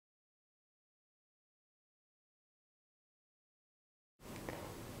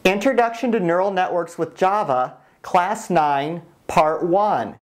Introduction to Neural Networks with Java, Class 9, Part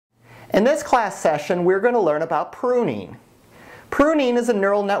 1. In this class session, we're going to learn about pruning. Pruning is a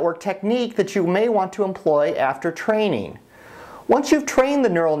neural network technique that you may want to employ after training. Once you've trained the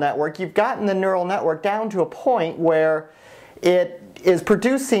neural network, you've gotten the neural network down to a point where it is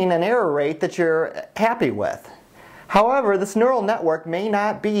producing an error rate that you're happy with. However, this neural network may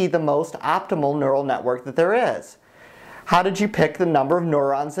not be the most optimal neural network that there is. How did you pick the number of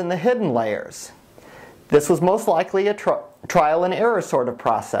neurons in the hidden layers? This was most likely a trial and error sort of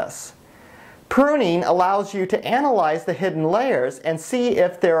process. Pruning allows you to analyze the hidden layers and see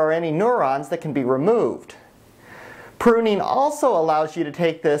if there are any neurons that can be removed. Pruning also allows you to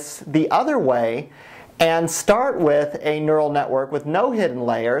take this the other way and start with a neural network with no hidden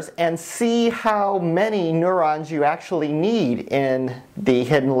layers and see how many neurons you actually need in the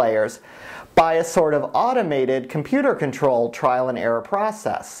hidden layers by a sort of automated computer-controlled trial and error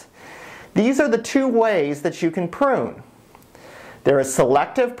process. These are the two ways that you can prune. There is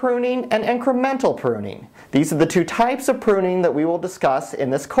selective pruning and incremental pruning. These are the two types of pruning that we will discuss in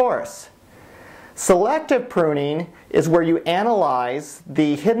this course. Selective pruning is where you analyze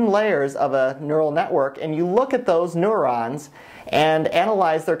the hidden layers of a neural network and you look at those neurons and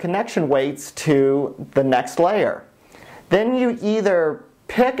analyze their connection weights to the next layer. Then you either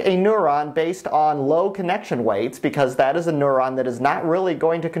pick a neuron based on low connection weights, because that is a neuron that is not really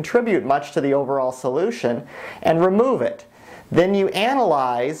going to contribute much to the overall solution, and remove it. Then you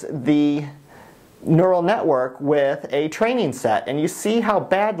analyze the neural network with a training set and you see how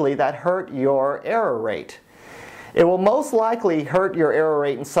badly that hurt your error rate. It will most likely hurt your error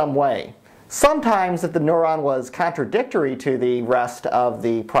rate in some way. Sometimes if the neuron was contradictory to the rest of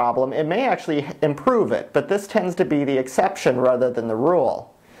the problem, it may actually improve it, but this tends to be the exception rather than the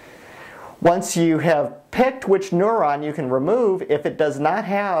rule. Once you have picked which neuron you can remove, if it does not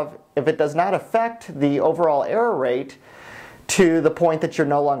affect the overall error rate to the point that you're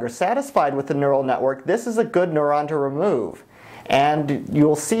no longer satisfied with the neural network, this is a good neuron to remove. And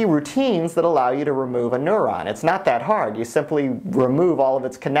you'll see routines that allow you to remove a neuron. It's not that hard. You simply remove all of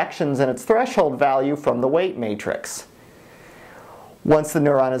its connections and its threshold value from the weight matrix. Once the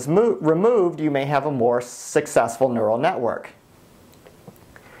neuron is removed, you may have a more successful neural network.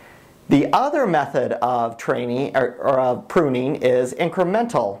 The other method of training or of pruning is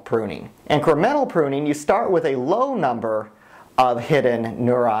incremental pruning. Incremental pruning, you start with a low number of hidden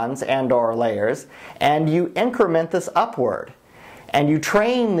neurons and/or layers, and you increment this upward. And you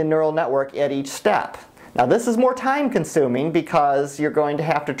train the neural network at each step. Now this is more time consuming because you're going to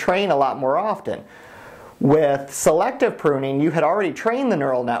have to train a lot more often. With selective pruning, you had already trained the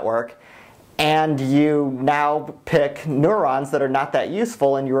neural network and you now pick neurons that are not that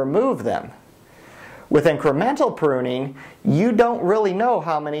useful and you remove them. With incremental pruning, you don't really know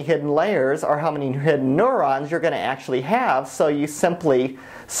how many hidden layers or how many hidden neurons you're going to actually have, so you simply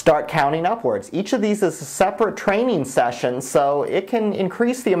start counting upwards. Each of these is a separate training session, so it can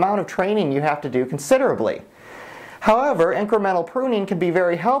increase the amount of training you have to do considerably. However, incremental pruning can be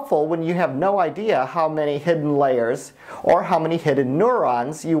very helpful when you have no idea how many hidden layers or how many hidden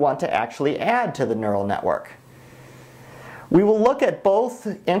neurons you want to actually add to the neural network. We will look at both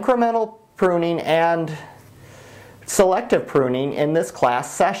incremental pruning and selective pruning in this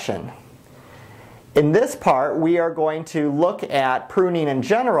class session. In this part, we are going to look at pruning in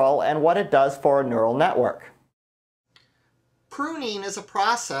general and what it does for a neural network. Pruning is a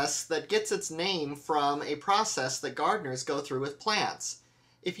process that gets its name from a process that gardeners go through with plants.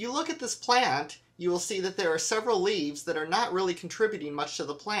 If you look at this plant, you will see that there are several leaves that are not really contributing much to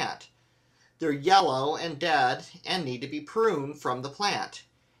the plant. They're yellow and dead and need to be pruned from the plant.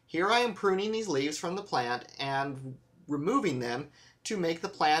 Here I am pruning these leaves from the plant and removing them to make the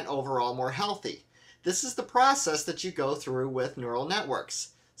plant overall more healthy. This is the process that you go through with neural networks.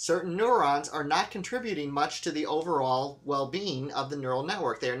 Certain neurons are not contributing much to the overall well-being of the neural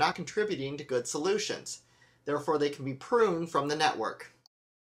network. They are not contributing to good solutions. Therefore, they can be pruned from the network.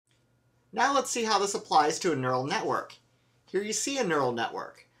 Now let's see how this applies to a neural network. Here you see a neural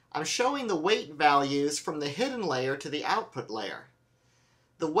network. I'm showing the weight values from the hidden layer to the output layer.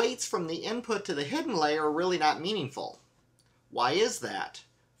 The weights from the input to the hidden layer are really not meaningful. Why is that?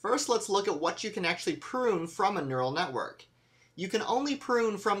 First, let's look at what you can actually prune from a neural network. You can only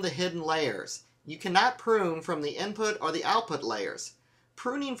prune from the hidden layers. You cannot prune from the input or the output layers.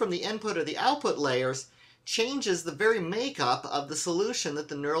 Pruning from the input or the output layers changes the very makeup of the solution that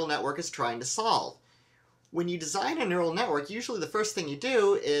the neural network is trying to solve. When you design a neural network, usually the first thing you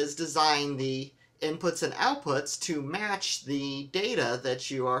do is design the inputs and outputs to match the data that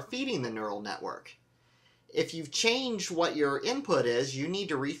you are feeding the neural network. If you've changed what your input is, you need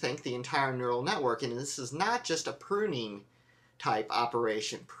to rethink the entire neural network, and this is not just a pruning type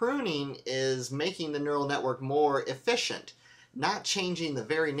operation. Pruning is making the neural network more efficient, not changing the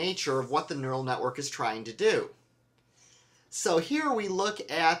very nature of what the neural network is trying to do. So here we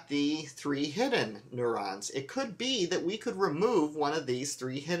look at the 3 hidden neurons. It could be that we could remove one of these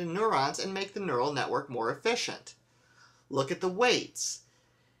 3 hidden neurons and make the neural network more efficient. Look at the weights.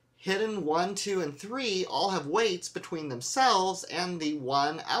 Hidden 1, 2, and 3 all have weights between themselves and the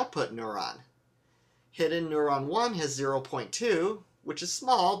one output neuron. Hidden neuron 1 has 0.2, which is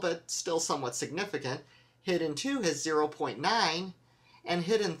small but still somewhat significant. Hidden 2 has 0.9, and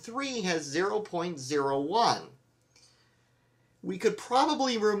hidden 3 has 0.01. We could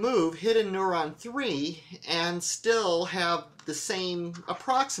probably remove hidden neuron 3 and still have the same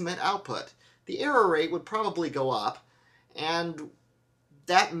approximate output. The error rate would probably go up, and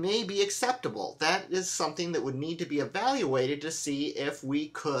that may be acceptable. That is something that would need to be evaluated to see if we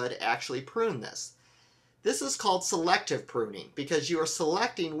could actually prune this. This is called selective pruning because you are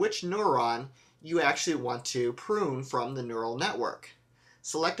selecting which neuron you actually want to prune from the neural network.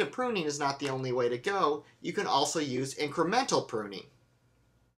 Selective pruning is not the only way to go. You can also use incremental pruning.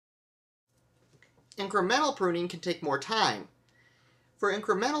 Incremental pruning can take more time. For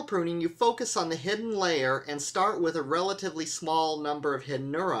incremental pruning, you focus on the hidden layer and start with a relatively small number of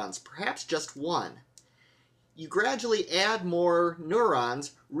hidden neurons, perhaps just 1. You gradually add more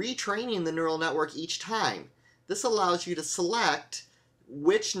neurons, retraining the neural network each time. This allows you to select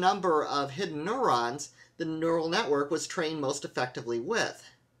which number of hidden neurons the neural network was trained most effectively with.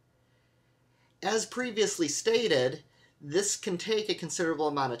 As previously stated, this can take a considerable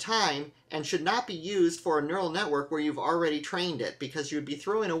amount of time and should not be used for a neural network where you've already trained it, because you would be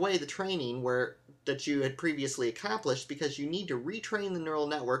throwing away the training that you had previously accomplished, because you need to retrain the neural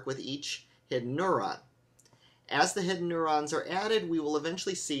network with each hidden neuron. As the hidden neurons are added, we will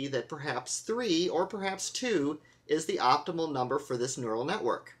eventually see that perhaps 3 or perhaps 2 is the optimal number for this neural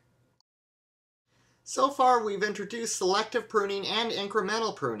network. So far, we've introduced selective pruning and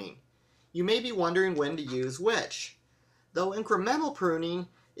incremental pruning. You may be wondering when to use which. Though incremental pruning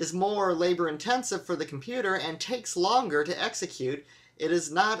is more labor-intensive for the computer and takes longer to execute, it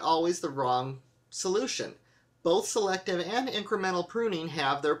is not always the wrong solution. Both selective and incremental pruning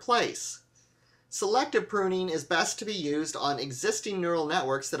have their place. Selective pruning is best to be used on existing neural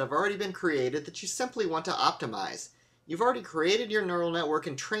networks that have already been created that you simply want to optimize. You've already created your neural network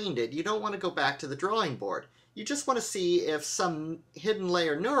and trained it. You don't want to go back to the drawing board. You just want to see if some hidden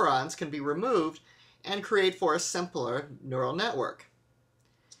layer neurons can be removed and create for a simpler neural network.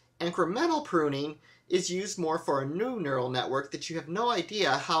 Incremental pruning is used more for a new neural network that you have no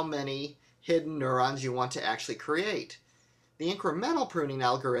idea how many hidden neurons you want to actually create. The incremental pruning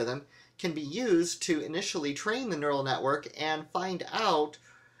algorithm can be used to initially train the neural network and find out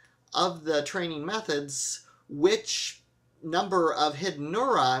of the training methods which number of hidden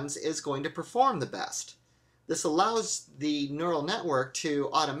neurons is going to perform the best. This allows the neural network to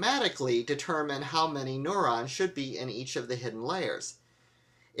automatically determine how many neurons should be in each of the hidden layers.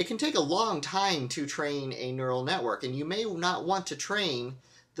 It can take a long time to train a neural network, and you may not want to train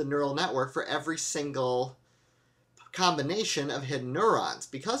the neural network for every single combination of hidden neurons.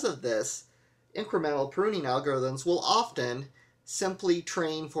 Because of this, incremental pruning algorithms will often simply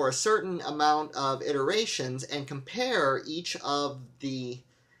train for a certain amount of iterations and compare each of the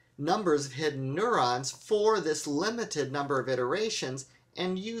numbers of hidden neurons for this limited number of iterations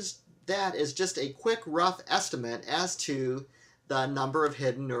and use that as just a quick rough estimate as to the number of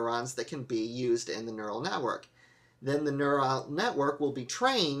hidden neurons that can be used in the neural network. Then the neural network will be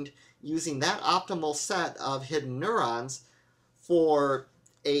trained using that optimal set of hidden neurons for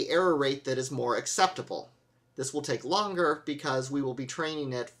an error rate that is more acceptable. This will take longer because we will be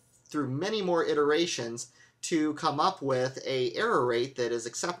training it through many more iterations to come up with an error rate that is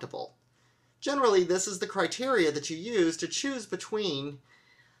acceptable. Generally, this is the criteria that you use to choose between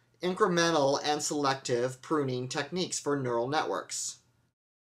incremental and selective pruning techniques for neural networks.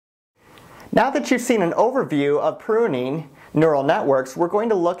 Now that you've seen an overview of pruning neural networks, we're going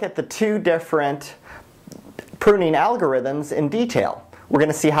to look at the 2 different pruning algorithms in detail. We're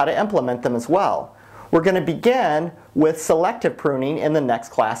going to see how to implement them as well. We're going to begin with selective pruning in the next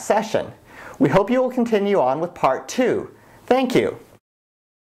class session. We hope you will continue on with part 2. Thank you.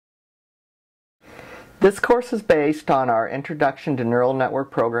 This course is based on our Introduction to Neural Network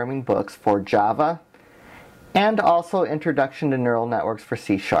Programming books for Java and also Introduction to Neural Networks for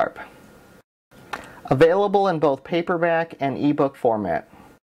C#. Available in both paperback and ebook format.